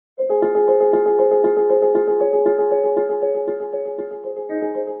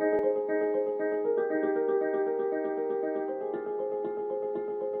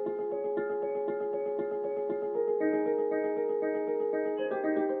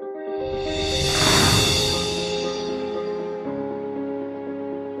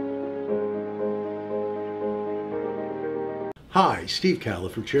Hi, Steve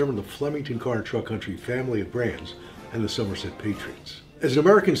Califer, Chairman of the Flemington Car and Truck Country family of brands and the Somerset Patriots. As an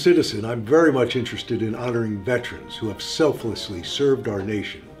American citizen, I'm very much interested in honoring veterans who have selflessly served our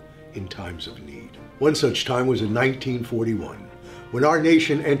nation in times of need. One such time was in 1941, when our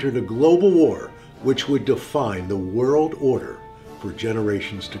nation entered a global war which would define the world order for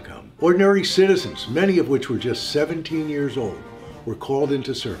generations to come. Ordinary citizens, many of which were just 17 years old, were called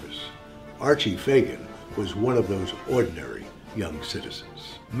into service. Archie Fagan was one of those ordinary young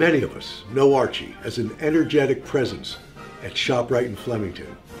citizens. Many of us know Archie as an energetic presence at ShopRite in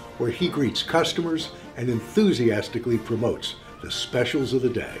Flemington, where he greets customers and enthusiastically promotes the specials of the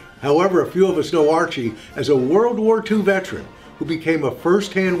day. However, a few of us know Archie as a World War II veteran who became a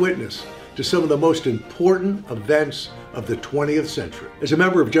first-hand witness to some of the most important events of the 20th century. As a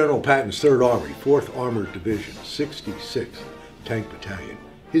member of General Patton's 3rd Army, 4th Armored Division, 66th Tank Battalion,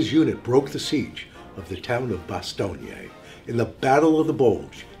 his unit broke the siege of the town of Bastogne in the Battle of the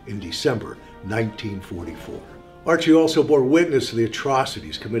Bulge in December 1944. Archie also bore witness to the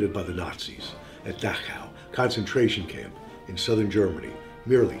atrocities committed by the Nazis at Dachau concentration camp in southern Germany,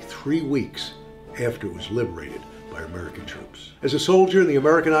 merely 3 weeks after it was liberated by American troops. As a soldier in the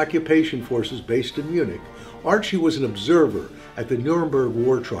American occupation forces based in Munich, Archie was an observer at the Nuremberg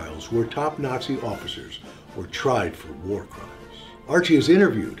war trials where top Nazi officers were tried for war crimes. Archie is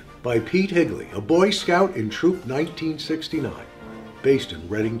interviewed by Pete Higley, a Boy Scout in Troop 1969, based in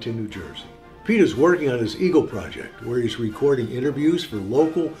Reddington, New Jersey. Pete is working on his Eagle project, where he's recording interviews for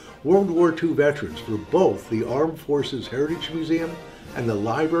local World War II veterans for both the Armed Forces Heritage Museum and the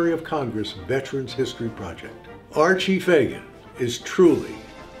Library of Congress Veterans History Project. Archie Fagan is truly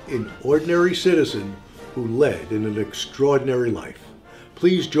an ordinary citizen who led in an extraordinary life.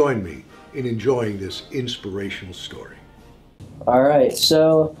 Please join me in enjoying this inspirational story. All right,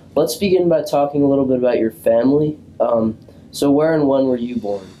 so let's begin by talking a little bit about your family. So where and when were you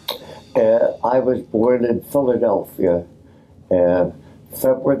born? I was born in Philadelphia,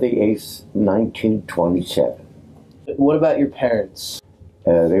 February the 8th, 1927. What about your parents?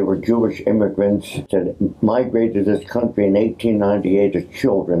 They were Jewish immigrants that migrated to this country in 1898 as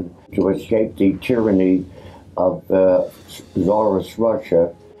children to escape the tyranny of Tsarist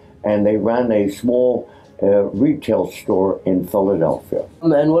Russia, and they ran a small retail store in Philadelphia.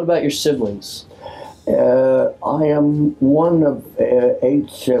 And what about your siblings? I am one of 8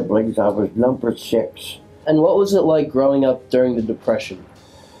 siblings. I was number 6. And what was it like growing up during the Depression?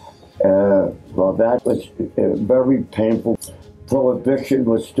 Well, that was very painful. Prohibition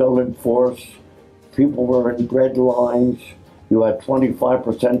was still in force. People were in bread lines. You had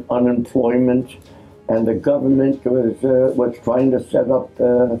 25% unemployment, and the government was trying to set up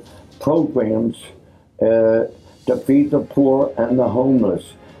programs to feed the poor and the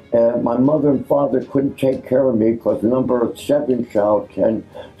homeless. My mother and father couldn't take care of me because number 7 child, and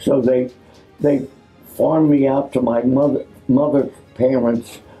so they farmed me out to my mother's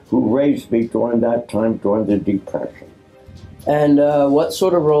parents, who raised me during that time, during the Depression. And what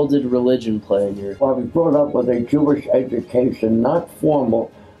sort of role did religion play in your... Well, I was brought up with a Jewish education, not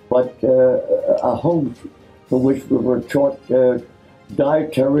formal, but a home for which we were taught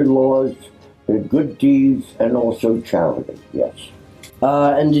dietary laws, good deeds, and also charity, yes.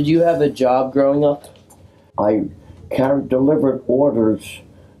 And did you have a job growing up? I delivered orders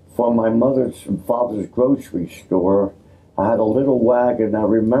for my mother's and father's grocery store. I had a little wagon. I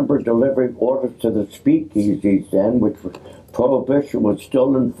remember delivering orders to the speakeasies then, which was, Prohibition was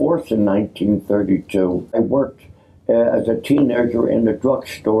still in force in 1932. I worked as a teenager in the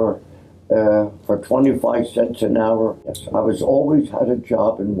drugstore for 25 cents an hour. Yes, I was always had a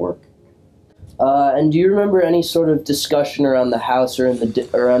job and work. And do you remember any sort of discussion around the house or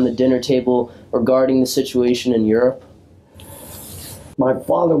around the dinner table regarding the situation in Europe? My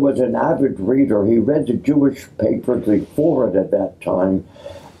father was an avid reader. He read the Jewish papers, the Forward at that time,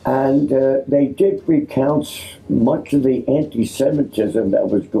 and they did recount much of the anti-Semitism that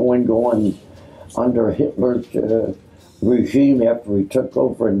was going on under Hitler's regime after he took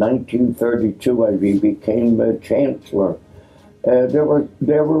over in 1932 as he became chancellor. There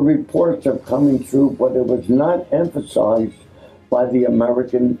were reports of coming through, but it was not emphasized by the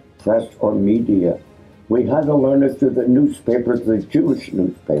American press or media. We had to learn it through the newspapers, the Jewish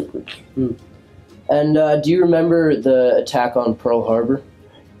newspapers. And do you remember the attack on Pearl Harbor?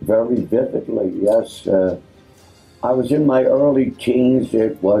 Very vividly, yes. I was in my early teens.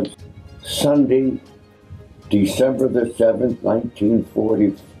 It was Sunday, December the 7th,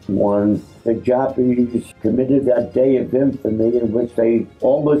 1941. The Japanese committed that day of infamy in which they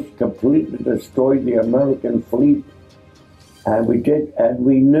almost completely destroyed the American fleet. And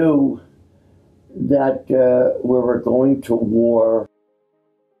we knew that we were going to war.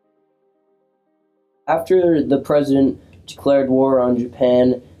 After the president declared war on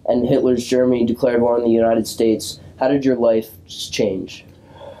Japan and Hitler's Germany declared war on the United States, how did your life change?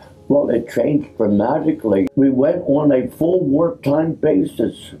 Well, it changed dramatically. We went on a full wartime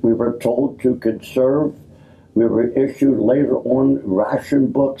basis. We were told to conserve. We were issued later on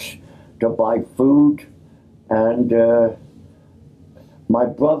ration books to buy food. And my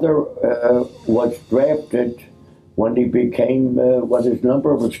brother was drafted when he became what his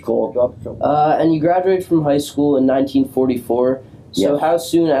number was called up. And you graduated from high school in 1944. So Yes. how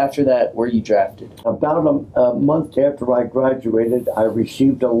soon after that were you drafted? About a month after I graduated, I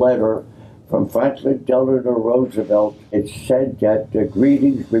received a letter from Franklin Delano Roosevelt. It said that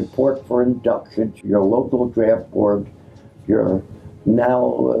greetings, report for induction to your local draft board. You're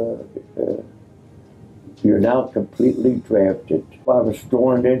now completely drafted. I was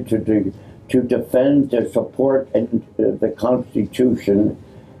sworn in to defend, to support, and the Constitution,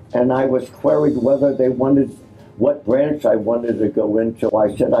 and I was queried whether they wanted what branch I wanted to go into.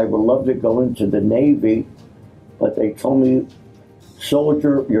 I said I would love to go into the Navy, but they told me,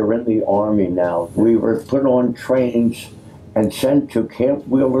 soldier, you're in the Army now. We were put on trains and sent to Camp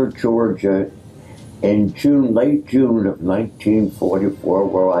Wheeler, Georgia in late June of 1944,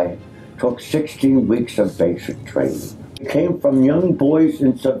 where I took 16 weeks of basic training. We came from young boys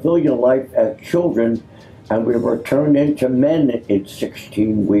in civilian life as children, and we were turned into men in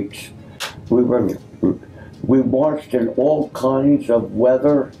 16 weeks. We marched in all kinds of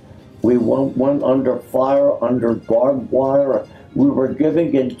weather. We went under fire, under barbed wire. We were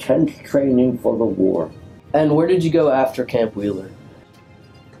giving intense training for the war. And where did you go after Camp Wheeler?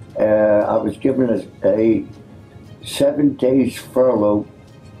 I was given a 7 days furlough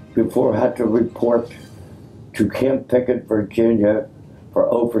before I had to report to Camp Pickett, Virginia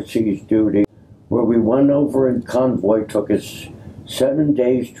for overseas duty, where we went over in convoy. Took us 7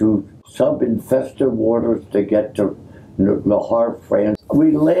 days through sub-infested waters to get to Le Havre, France.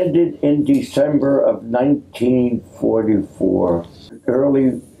 We landed in December of 1944.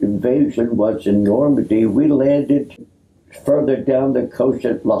 Early invasion was in Normandy. We landed further down the coast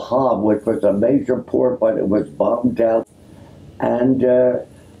at Le Havre, which was a major port, but it was bombed out. And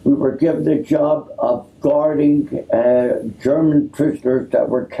we were given the job of guarding German prisoners that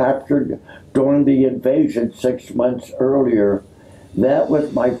were captured during the invasion 6 months earlier. That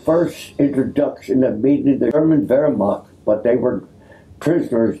was my first introduction of meeting the German Wehrmacht, but they were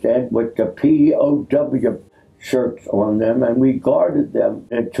prisoners then with the POW shirts on them, and we guarded them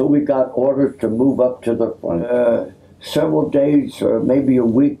until we got orders to move up to the front. Several days, or maybe a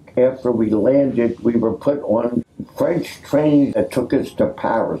week after we landed, we were put on French trains that took us to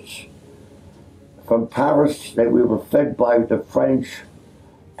Paris. From Paris, we were fed by the French,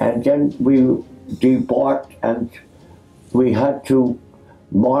 and then we debarked, and we had to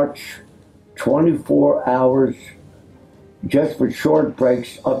march 24 hours just for short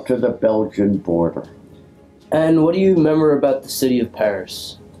breaks up to the Belgian border. And what do you remember about the city of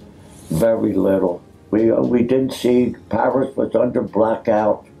Paris? Very little. We didn't see. Paris was under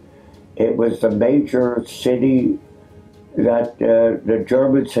blackout. It was the major city that the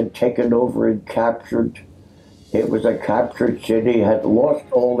Germans had taken over and captured. It was a captured city, had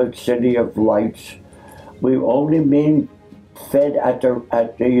lost all its city of lights. We only been fed at the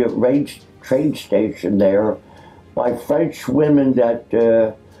train station there by French women that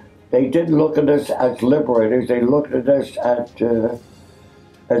they didn't look at us as liberators. They looked at us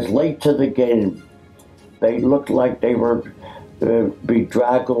as late to the game. They looked like they were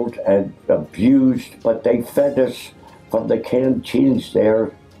bedraggled and abused, but they fed us from the canteens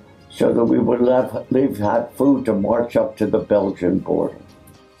there so that we would have food to march up to the Belgian border.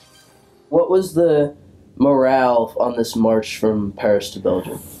 What was the morale on this march from Paris to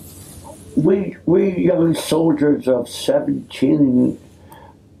Belgium? We young soldiers of 17,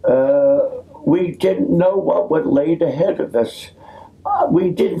 we didn't know what would lay ahead of us. We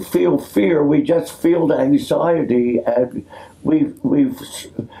didn't feel fear, we just felt anxiety, and we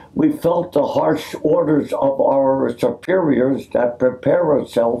felt the harsh orders of our superiors that prepare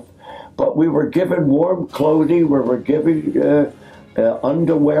ourselves, but we were given warm clothing, we were given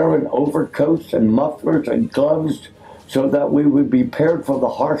underwear and overcoats and mufflers and gloves so that we would be prepared for the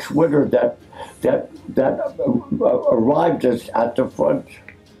harsh winter that arrived us at the front.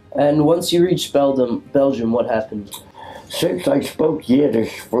 And once you reached Belgium, what happened? Since I spoke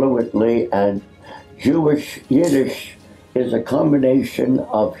Yiddish fluently, and Jewish Yiddish is a combination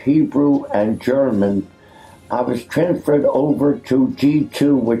of Hebrew and German, I was transferred over to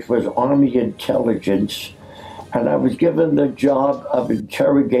G2, which was Army Intelligence, and I was given the job of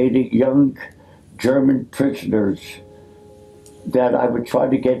interrogating young German prisoners that I would try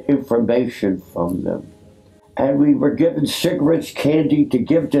to get information from them. And we were given cigarettes, candy to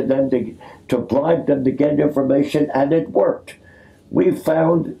give to them to bribe them to get information, and it worked. We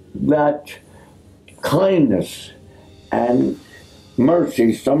found that kindness and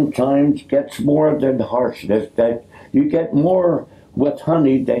mercy sometimes gets more than harshness, that you get more with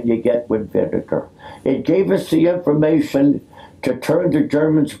honey than you get with vinegar. It gave us the information to turn the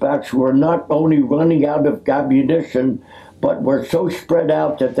Germans' backs, who were not only running out of ammunition, but were so spread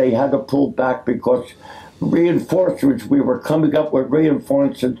out that they had to pull back because reinforcements, we were coming up with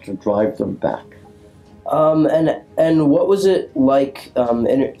reinforcements to drive them back. And what was it like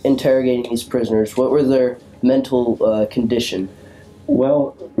interrogating these prisoners? What were their mental condition?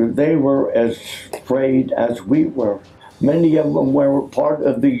 Well, they were as afraid as we were. Many of them were part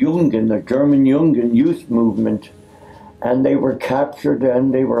of the Jungen, the German Jungen youth movement, and they were captured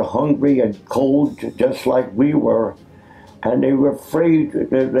and they were hungry and cold just like we were. And they were afraid.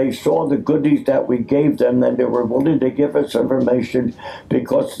 They saw the goodies that we gave them, and they were willing to give us information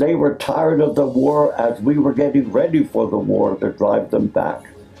because they were tired of the war as we were getting ready for the war to drive them back.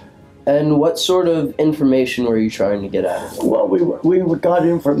 And what sort of information were you trying to get at? Well, we got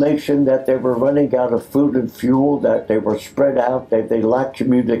information that they were running out of food and fuel, that they were spread out, that they lacked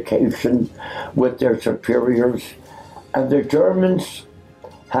communication with their superiors. And the Germans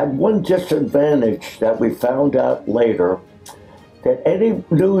had one disadvantage that we found out later, that any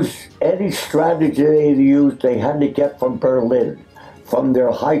news, any strategy they used, they had to get from Berlin, from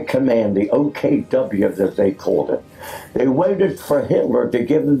their high command, the OKW as they called it. They waited for Hitler to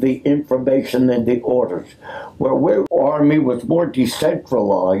give them the information and the orders, where our army was more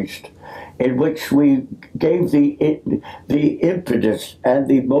decentralized, in which we gave the impetus and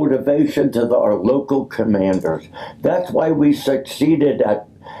the motivation to our local commanders. That's why we succeeded at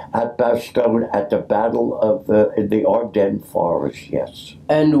Bastogne at the Battle of in the Ardennes Forest. Yes.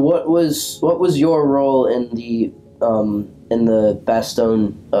 And what was your role in the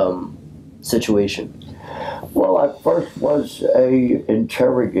Bastogne situation? Well, I first was a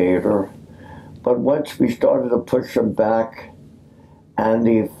interrogator, but once we started to push them back, and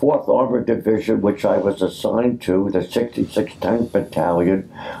the 4th Armored Division, which I was assigned to, the 66th Tank Battalion,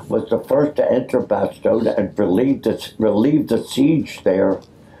 was the first to enter Bastogne and relieve the siege there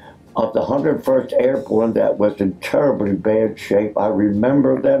of the 101st Airborne that was in terribly bad shape. I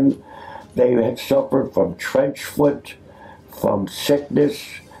remember them. They had suffered from trench foot, from sickness,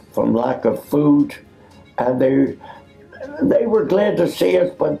 from lack of food, and they were glad to see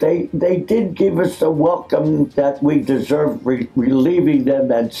us, but they did give us the welcome that we deserved, relieving them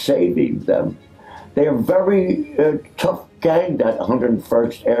and saving them. They are a very tough gang, that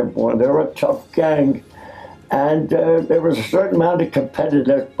 101st Airborne. They're a tough gang. And there was a certain amount of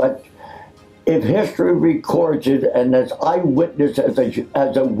competitiveness, but if history records it, and as eyewitness,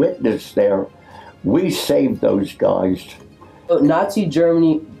 as a witness there, we saved those guys. Nazi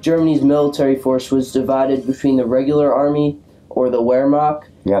Germany's military force was divided between the regular army, or the Wehrmacht,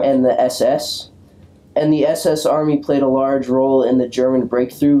 Yep. and the SS. And the SS army played a large role in the German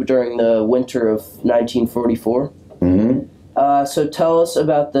breakthrough during the winter of 1944. Mm-hmm. So tell us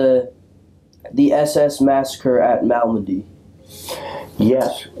about the SS massacre at Malmedy.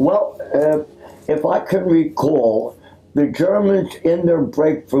 Yes. Well, if I can recall, the Germans, in their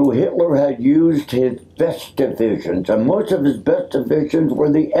breakthrough, Hitler had used his best divisions, and most of his best divisions were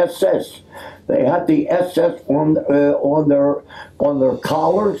the SS. They had the SS on their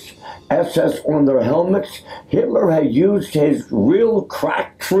collars, SS on their helmets. Hitler had used his real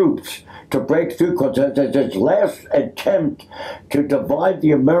crack troops to break through, because it's his last attempt to divide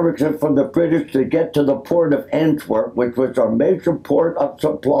the Americans from the British to get to the port of Antwerp, which was our major port of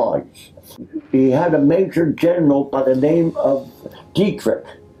supplies. He had a major general by the name of Dietrich,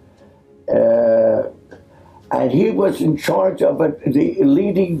 and he was in charge of the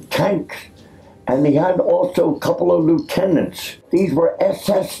leading tanks, and he had also a couple of lieutenants. These were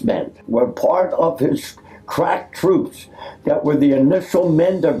SS men, were part of his crack troops that were the initial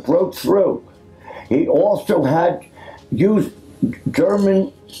men that broke through. He also had used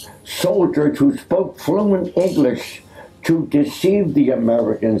German soldiers who spoke fluent English to deceive the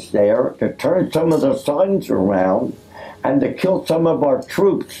Americans there, to turn some of the signs around, and to kill some of our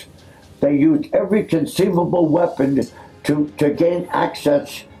troops. They used every conceivable weapon to gain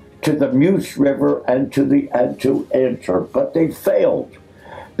access to the Meuse River and to enter, but they failed.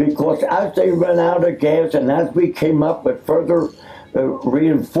 Because as they ran out of gas and as we came up with further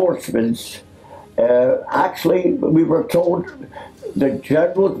reinforcements, actually we were told the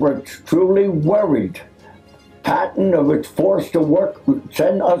generals were truly worried Patton was forced to work,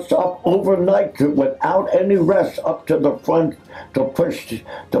 send us up overnight without any rest up to the front to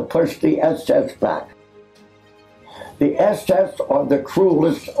push the SS back. The SS are the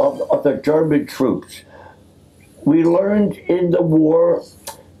cruelest of the German troops. We learned in the war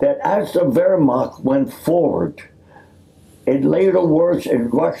that as the Wehrmacht went forward, in later wars in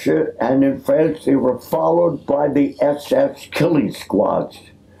Russia and in France, they were followed by the SS killing squads,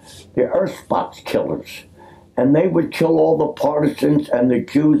 the Earthbox killers. And they would kill all the partisans and the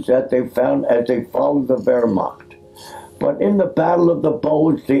Jews that they found as they followed the Wehrmacht. But in the Battle of the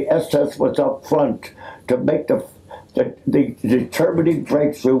Bulge, the SS was up front to make the determining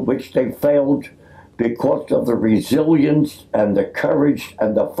breakthrough, which they failed because of the resilience and the courage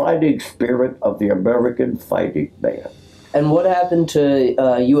and the fighting spirit of the American fighting man. And what happened to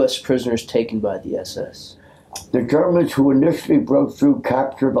U.S. prisoners taken by the SS? The Germans who initially broke through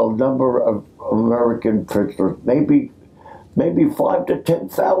captured a number of American prisoners, maybe 5 to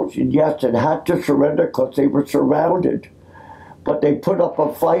 10,000, yes, and had to surrender because they were surrounded. But they put up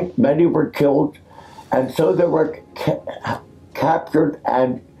a fight, many were killed, and so they were captured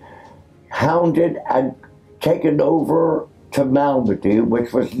and hounded and taken over to Malmedy,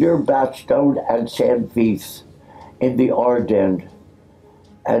 which was near Bastogne and Saint-Vith in the Ardennes.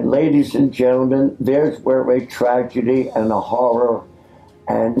 And ladies and gentlemen, there's where a tragedy and a horror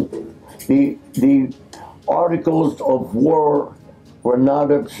and the articles of war were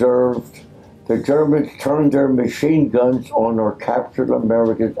not observed. The Germans turned their machine guns on our captured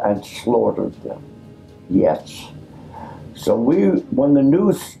Americans and slaughtered them. Yes. So when the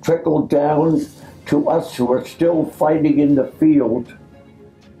news trickled down to us who are still fighting in the field,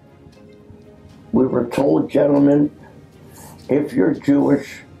 we were told, gentlemen, if you're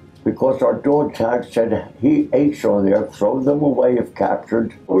Jewish, because our dog tag said H on there, throw them away if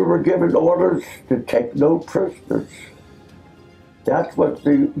captured. We were given orders to take no prisoners. That's what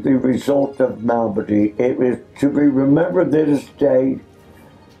the result of Malmedy. It is to be remembered this day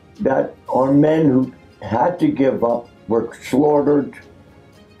that our men who had to give up were slaughtered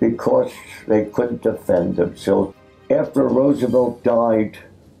because they couldn't defend themselves. After Roosevelt died,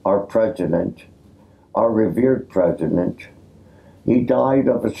 our president, our revered president, he died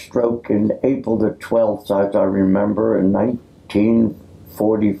of a stroke in April the 12th, as I remember, in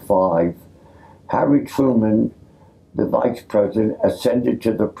 1945. Harry Truman, the vice president, ascended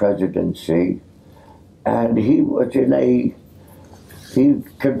to the presidency, and he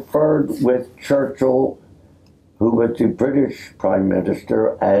conferred with Churchill, who was the British prime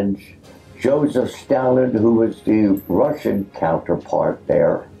minister, and Joseph Stalin, who was the Russian counterpart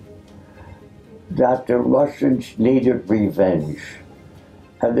there, that the Russians needed revenge.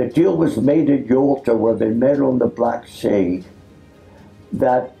 And the deal was made at Yalta, where they met on the Black Sea,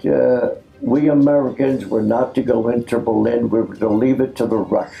 that we Americans were not to go into Berlin, we were to leave it to the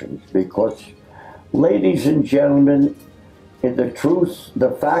Russians, because, ladies and gentlemen, in the truth,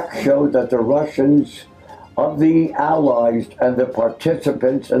 the facts show that the Russians, of the Allies and the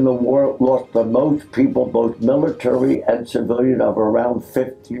participants in the war, lost the most people, both military and civilian, of around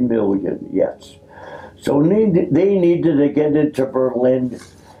 50 million, yes. So they needed to get into Berlin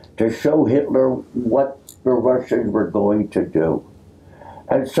to show Hitler what the Russians were going to do.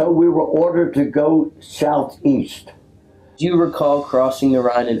 And so we were ordered to go southeast. Do you recall crossing the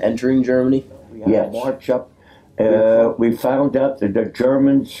Rhine and entering Germany? Yes. March up. We found out that the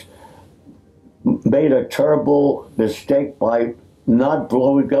Germans made a terrible mistake by not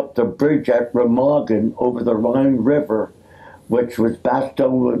blowing up the bridge at Remagen over the Rhine River, which was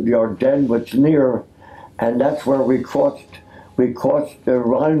Bastogne, the Ardennes was near. And that's where we crossed the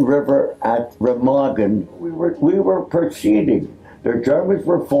Rhine River at Remagen. We were proceeding. The Germans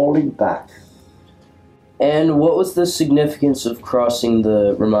were falling back. And what was the significance of crossing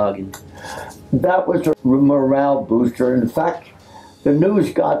the Remagen? That was a morale booster. In fact, the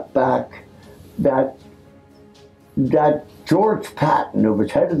news got back that George Patton, who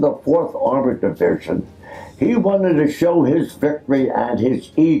was head of the 4th Armored Division, he wanted to show his victory and his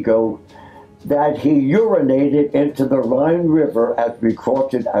ego, that he urinated into the Rhine River as we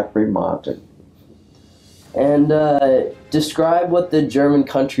crossed it at Remagen. And describe what the German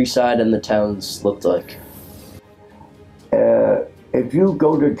countryside and the towns looked like. If you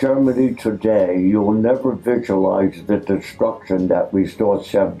go to Germany today, you'll never visualize the destruction that we saw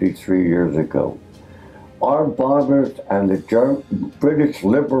 73 years ago. Our bombers and the British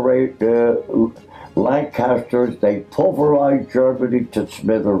Lancasters, they pulverized Germany to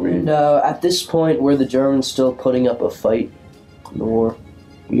smithereens. And at this point, were the Germans still putting up a fight in the war?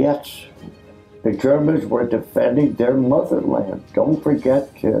 Yes. The Germans were defending their motherland. Don't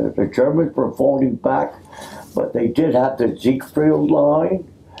forget, the Germans were falling back, but they did have the Siegfried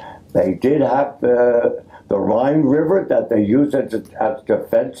line. They did have the Rhine River that they used as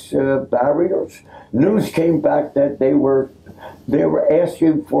defense barriers. News came back that they were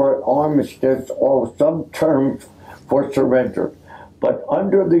asking for an armistice or some terms for surrender. But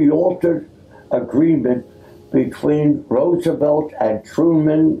under the altered agreement between Roosevelt and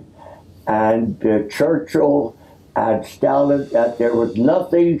Truman and Churchill and Stalin, that there was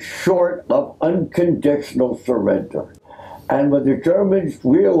nothing short of unconditional surrender. And when the Germans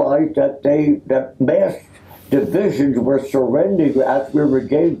realized that mass divisions were surrendering as we were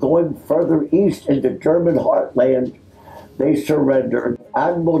going further east into German heartland, they surrendered.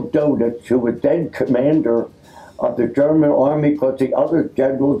 Admiral Donitz, who was then commander of the German army because the other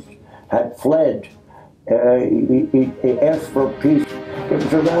generals had fled, he asked for peace. It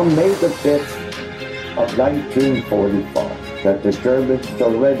was around May the 5th of 1945 that the Germans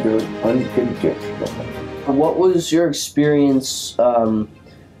surrendered unconditionally. What was your experience with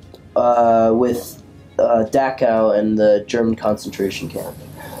Dachau and the German concentration camp?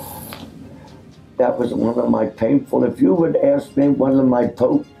 That was one of my painful, if you would ask me, one of my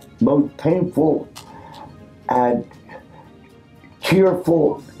most painful and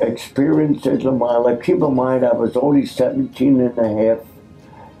tearful experiences of my life. Keep in mind, I was only 17 and a half.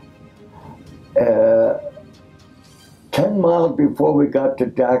 10 miles before we got to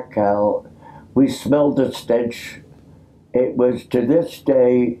Dachau, we smelled a stench. It was, to this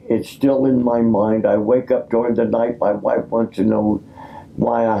day, it's still in my mind. I wake up during the night, my wife wants to know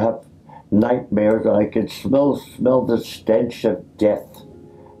why I have nightmares. I can smell the stench of death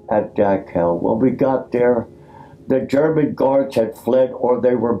at Dachau. When we got there, the German guards had fled or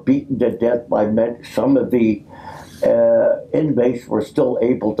they were beaten to death by men. Some of the inmates were still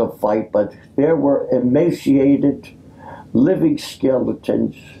able to fight, but there were emaciated, living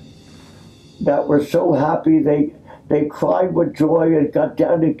skeletons that were so happy they cried with joy and got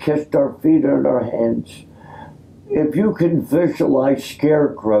down and kissed our feet and our hands. If you can visualize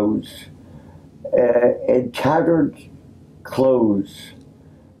scarecrows in tattered clothes,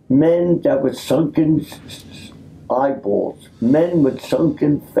 men that with sunken eyeballs, men with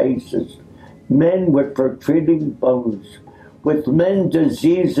sunken faces, men with protruding bones, with men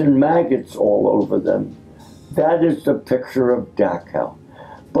disease and maggots all over them. That is the picture of Dachau.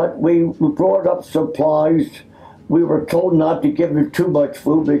 But we brought up supplies. We were told not to give them too much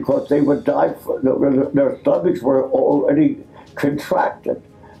food because they would die. Their stomachs were already contracted.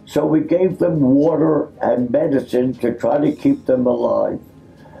 So we gave them water and medicine to try to keep them alive.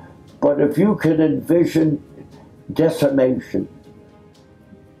 But if you can envision decimation,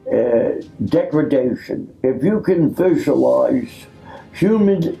 degradation, if you can visualize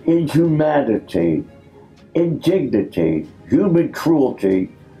human inhumanity, indignity, human cruelty,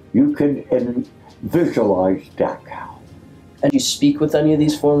 you can visualize Dachau. And you speak with any of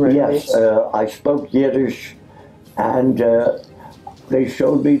these former inmates? Yes, I spoke Yiddish, and they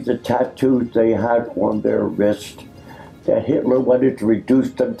showed me the tattoos they had on their wrist, that Hitler wanted to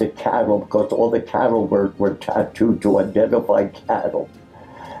reduce them to cattle because all the cattle were tattooed to identify cattle.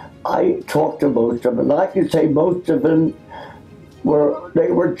 I talked to most of them, and I can say most of them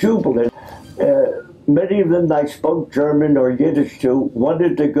were jubilant. Many of them I spoke German or Yiddish to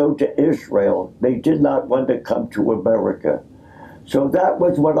wanted to go to Israel. They did not want to come to America. So that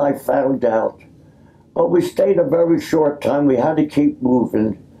was what I found out. But we stayed a very short time. We had to keep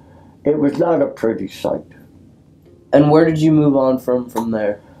moving. It was not a pretty sight. And where did you move on from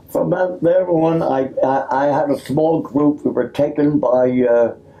there? From there on, I had a small group. We were taken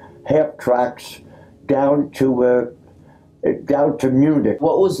by half-tracks down to Munich.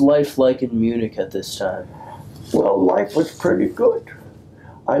 What was life like in Munich at this time? Well, life was pretty good.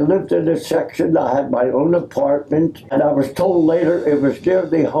 I lived in a section, I had my own apartment, and I was told later it was near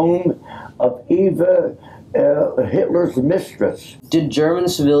the home of Eva, Hitler's mistress. Did German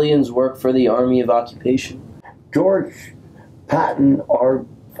civilians work for the Army of Occupation? George Patton, our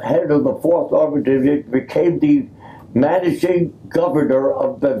head of the 4th Army Division, became the managing governor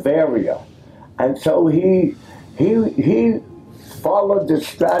of Bavaria. And so he followed the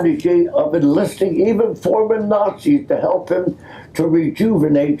strategy of enlisting even former Nazis to help him to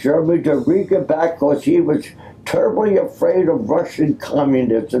rejuvenate Germany, to get back, because he was terribly afraid of Russian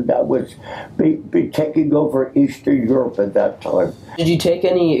communism that was be taking over Eastern Europe at that time. Did you take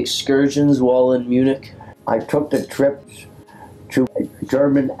any excursions while in Munich? I took the trips to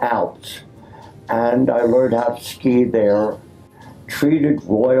German Alps, and I learned how to ski there, treated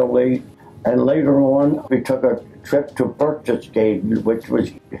royally. And later on, we took a trip to Berchtesgaden, which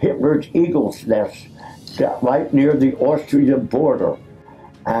was Hitler's eagle's nest, right near the Austrian border.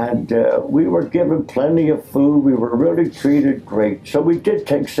 And we were given plenty of food. We were really treated great. So we did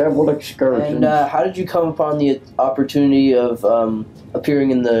take several excursions. And how did you come upon the opportunity of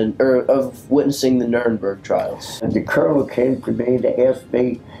appearing in of witnessing the Nuremberg trials? And the colonel came to me to ask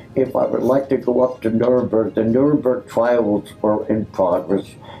me if I would like to go up to Nuremberg. The Nuremberg trials were in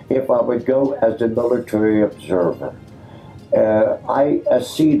progress. If I would go as a military observer. I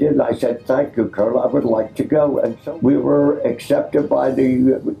acceded. I said, "Thank you, Colonel. I would like to go." And so we were accepted by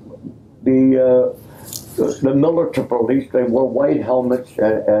the military police. They wore white helmets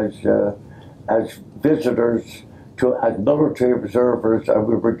as visitors as military observers, and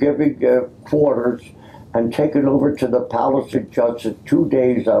we were given quarters and taken over to the Palace of Justice. 2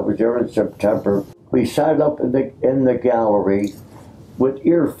 days I was there in September. We sat up in the gallery with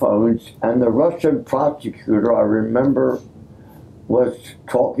earphones, and the Russian prosecutor, I remember, was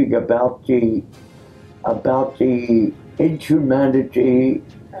talking about the inhumanity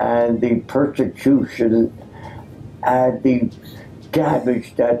and the persecution and the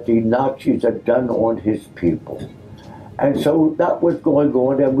damage that the Nazis had done on his people. And so that was going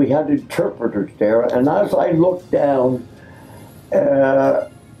on, and we had interpreters there. And as I looked down,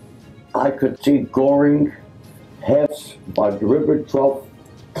 I could see Göring, Hess, von Ribbentrop,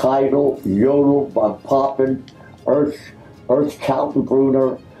 Keitel, Jodl, von Papen, Ernst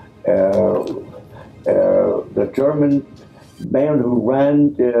Kaltenbrunner, the German man who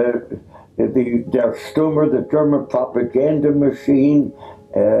ran Der Stürmer, the German propaganda machine.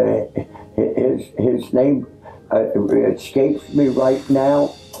 His name escapes me right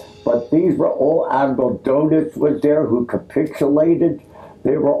now, but these were all. Admiral Donitz was there, who capitulated.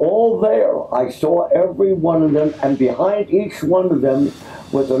 They were all there. I saw every one of them, and behind each one of them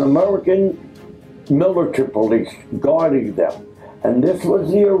was an American military police guarding them. And this was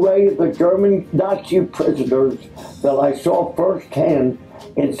the array of the German Nazi prisoners that I saw firsthand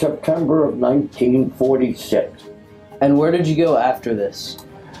in September of 1946. And where did you go after this?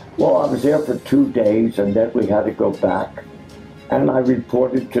 Well, I was there for 2 days, and then we had to go back. And I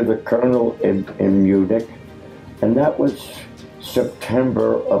reported to the colonel in Munich, and that was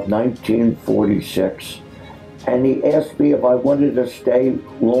September of 1946. And he asked me if I wanted to stay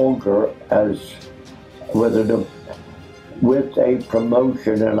longer with a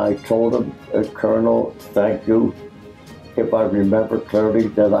promotion, and I told him, "Colonel, thank you." If I remember clearly,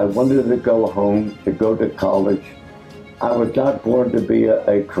 that I wanted to go home, to go to college. I was not born to be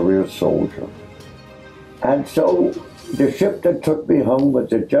a career soldier. And so the ship that took me home was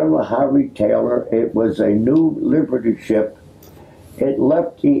the General Harry Taylor. It was a new Liberty ship. It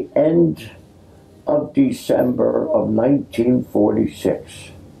left the end of December of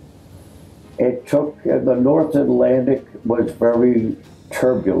 1946. It took, the North Atlantic was very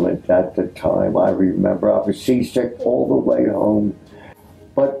turbulent at the time. I remember I was seasick all the way home.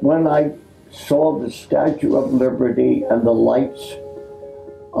 But when I saw the Statue of Liberty and the lights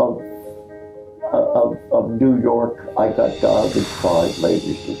of New York, I got down and cried,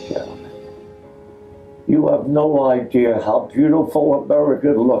 ladies and gentlemen. You have no idea how beautiful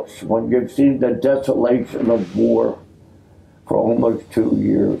America looks when you've seen the desolation of war for almost 2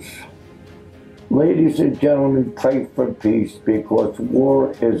 years. Ladies and gentlemen, pray for peace, because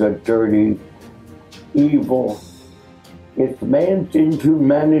war is a dirty, evil. It's man's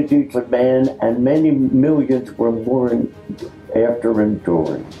inhumanity to man, and many millions were mourning after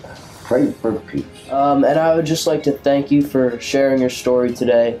enduring. Pray for peace. And I would just like to thank you for sharing your story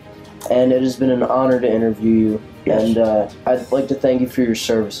today, and it has been an honor to interview you. Yes. And I'd like to thank you for your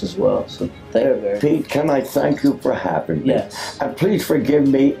service as well. So thank you very much. Pete, can I thank you for having me? Yes. And please forgive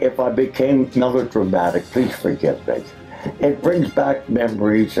me if I became melodramatic. Please forgive me. It brings back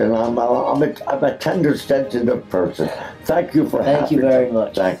memories, and I'm a tender, sensitive person. Thank you for having me. Thank you very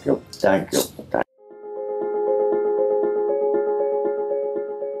much. Thank you. Thank you. Thank you.